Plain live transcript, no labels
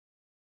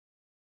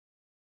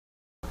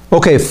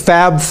Okay,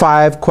 Fab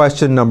 5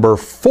 question number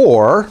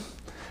 4.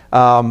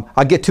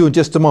 I'll get to in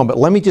just a moment.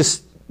 Let me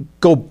just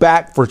go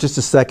back for just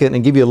a second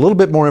and give you a little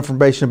bit more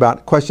information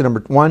about question number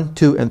 1,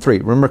 2, and 3.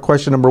 Remember,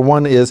 question number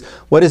 1 is,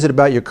 what is it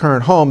about your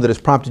current home that has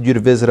prompted you to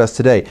visit us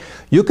today?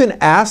 You can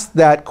ask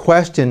that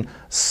question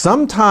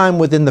sometime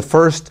within the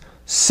first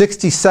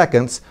 60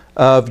 seconds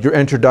of your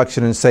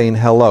introduction and saying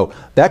hello.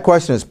 That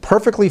question is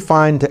perfectly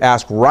fine to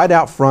ask right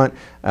out front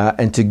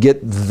and to get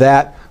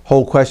that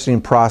whole questioning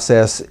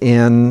process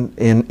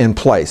in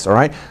place, all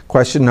right?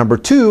 Question number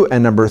 2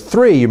 and number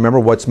 3, you remember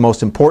what's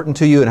most important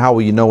to you and how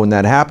will you know when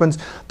that happens?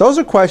 Those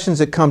are questions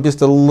that come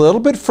just a little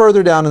bit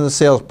further down in the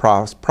sales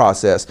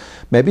process,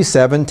 maybe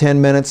 7,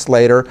 10 minutes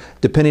later,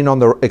 depending on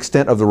the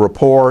extent of the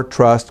rapport,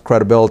 trust,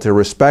 credibility,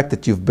 respect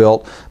that you've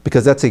built,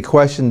 because that's a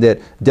question that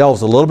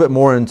delves a little bit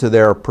more into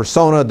their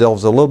persona,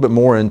 delves a little bit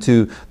more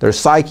into their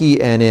psyche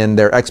and in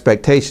their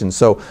expectations.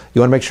 So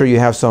you want to make sure you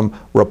have some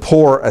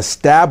rapport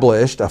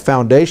established, a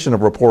foundation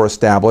of rapport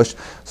established,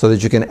 so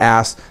that you can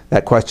ask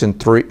that question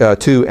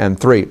 2 and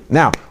 3.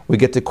 Now, we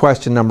get to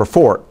question number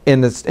 4.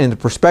 In the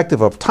perspective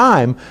of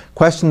time,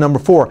 question number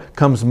 4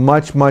 comes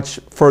much, much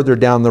further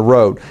down the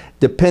road.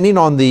 Depending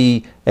on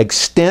the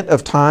extent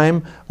of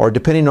time, or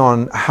depending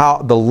on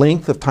the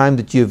length of time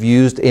that you've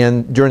used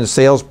during the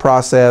sales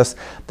process,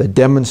 the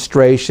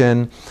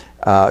demonstration,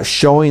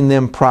 showing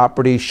them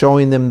property,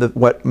 showing them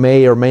what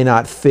may or may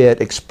not fit,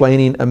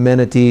 explaining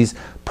amenities,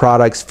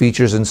 products,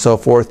 features, and so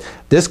forth.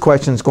 This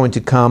question is going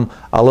to come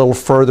a little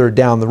further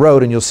down the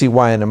road, and you'll see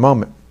why in a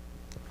moment.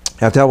 You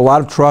have to have a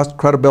lot of trust,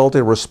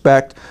 credibility,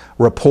 respect,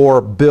 rapport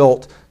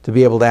built to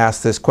be able to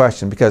ask this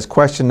question, because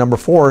question number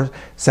 4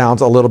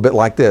 sounds a little bit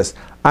like this.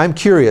 I'm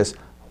curious,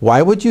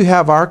 why would you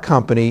have our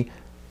company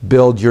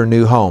build your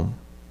new home?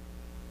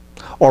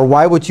 Or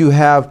why would you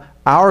have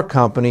our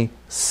company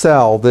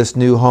sell this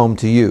new home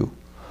to you?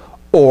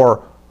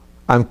 Or,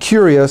 I'm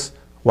curious,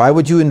 why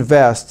would you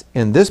invest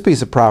in this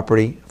piece of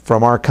property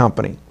from our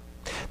company?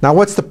 Now,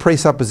 what's the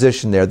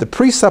presupposition there? The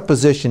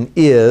presupposition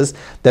is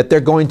that they're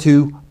going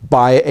to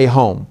buy a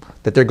home,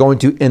 that they're going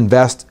to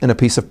invest in a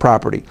piece of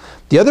property.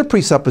 The other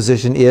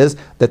presupposition is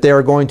that they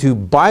are going to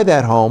buy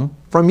that home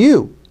from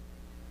you.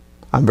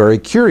 I'm very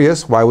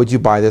curious, why would you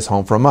buy this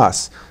home from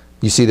us?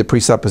 You see the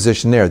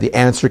presupposition there, the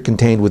answer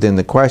contained within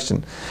the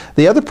question.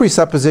 The other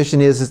presupposition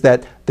is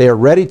that they are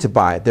ready to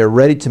buy, they're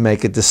ready to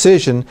make a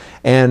decision,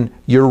 and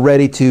you're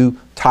ready to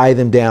tie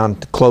them down,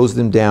 to close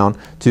them down,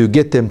 to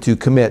get them to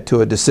commit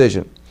to a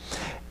decision.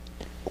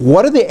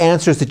 What are the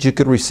answers that you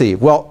could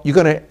receive? Well, you're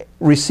going to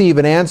receive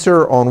an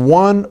answer on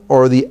one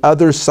or the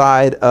other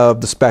side of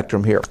the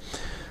spectrum here.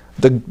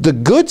 The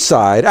good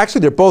side,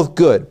 actually they're both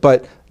good,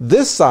 but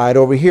this side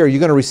over here, you're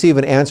going to receive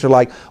an answer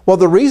like, well,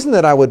 the reason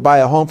that I would buy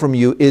a home from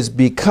you is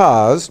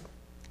because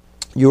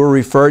you were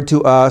referred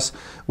to us.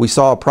 We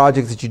saw a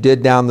project that you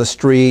did down the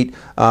street.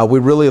 We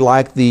really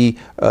like the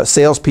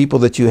salespeople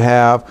that you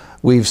have.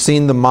 We've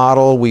seen the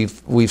model.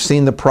 We've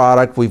seen the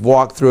product. We've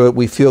walked through it.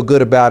 We feel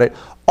good about it.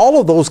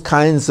 All of those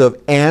kinds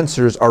of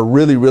answers are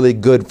really, really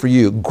good for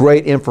you.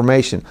 Great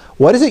information.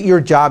 What is it your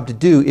job to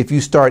do if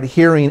you start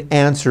hearing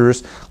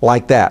answers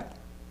like that?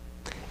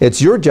 It's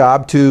your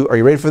job to, are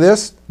you ready for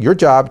this? Your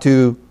job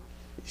to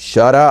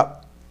shut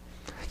up.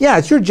 Yeah,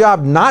 it's your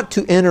job not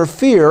to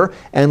interfere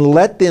and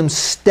let them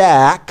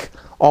stack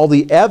all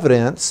the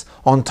evidence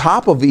on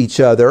top of each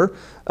other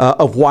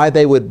of why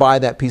they would buy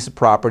that piece of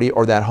property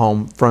or that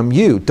home from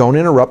you. Don't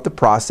interrupt the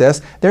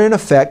process. They're in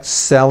effect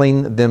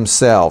selling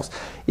themselves.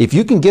 If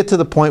you can get to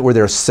the point where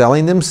they're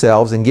selling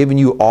themselves and giving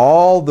you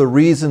all the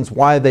reasons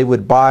why they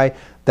would buy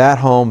that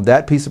home,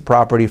 that piece of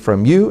property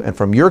from you and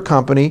from your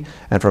company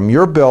and from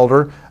your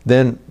builder,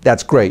 then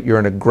that's great. You're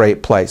in a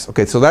great place.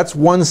 Okay, so that's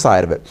one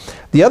side of it.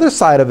 The other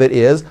side of it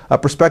is a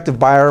prospective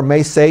buyer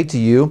may say to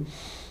you,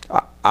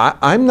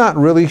 I'm not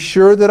really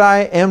sure that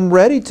I am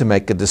ready to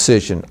make a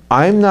decision.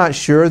 I'm not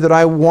sure that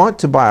I want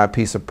to buy a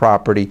piece of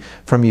property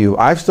from you.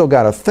 I've still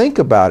got to think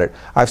about it.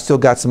 I've still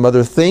got some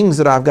other things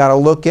that I've got to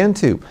look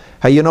into.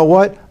 Hey, you know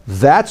what?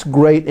 That's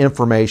great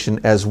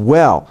information as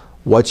well.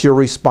 What's your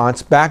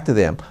response back to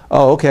them?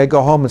 Oh, okay,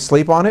 go home and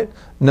sleep on it?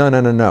 No, no,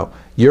 no, no.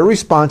 Your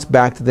response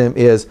back to them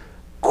is,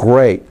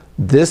 great.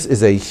 This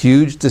is a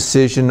huge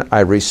decision. I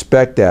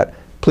respect that.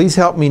 Please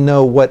help me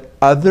know what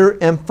other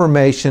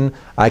information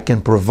I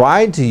can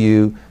provide to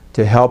you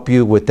to help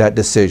you with that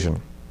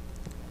decision.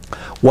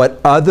 What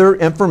other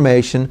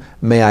information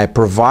may I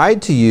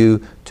provide to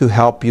you to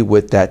help you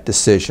with that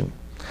decision?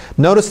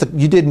 Notice that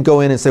you didn't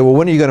go in and say, well,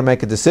 when are you going to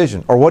make a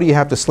decision? Or what do you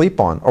have to sleep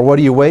on? Or what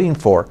are you waiting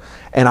for?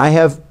 And I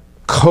have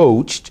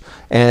coached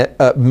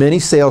many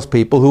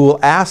salespeople who will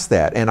ask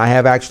that. And I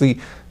have actually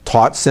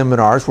taught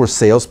seminars where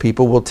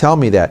salespeople will tell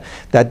me that.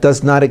 That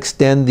does not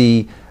extend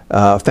the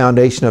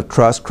foundation of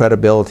trust,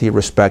 credibility,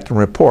 respect, and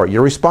rapport.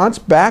 Your response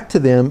back to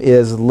them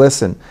is,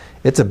 listen,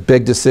 it's a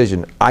big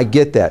decision. I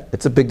get that.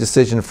 It's a big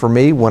decision for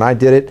me when I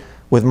did it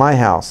with my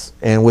house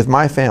and with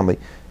my family.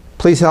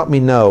 Please help me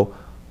know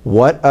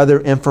what other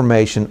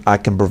information I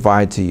can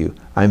provide to you.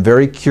 I'm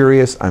very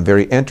curious. I'm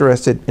very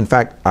interested. In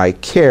fact, I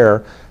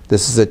care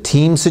This is a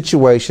team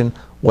situation.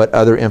 What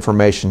other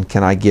information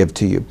can I give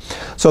to you?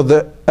 So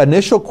the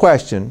initial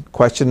question,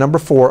 question number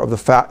 4 of the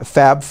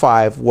Fab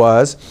 5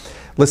 was,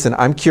 listen,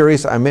 I'm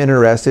curious, I'm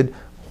interested.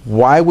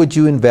 Why would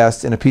you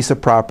invest in a piece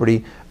of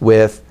property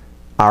with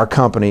our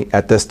company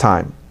at this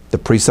time? The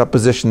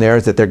presupposition there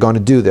is that they're going to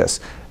do this.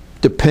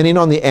 Depending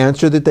on the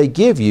answer that they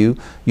give you,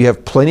 you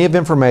have plenty of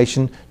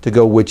information to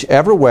go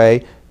whichever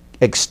way,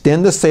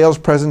 extend the sales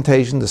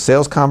presentation, the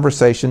sales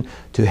conversation,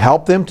 to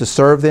help them, to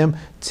serve them,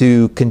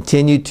 to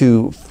continue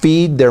to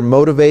feed their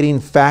motivating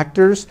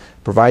factors,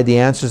 provide the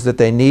answers that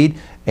they need,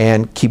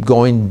 and keep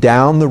going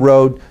down the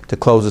road to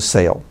close a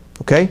sale.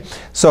 Okay?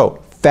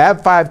 So,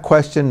 Fab 5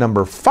 question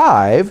number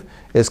 5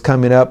 is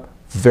coming up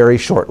very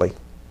shortly.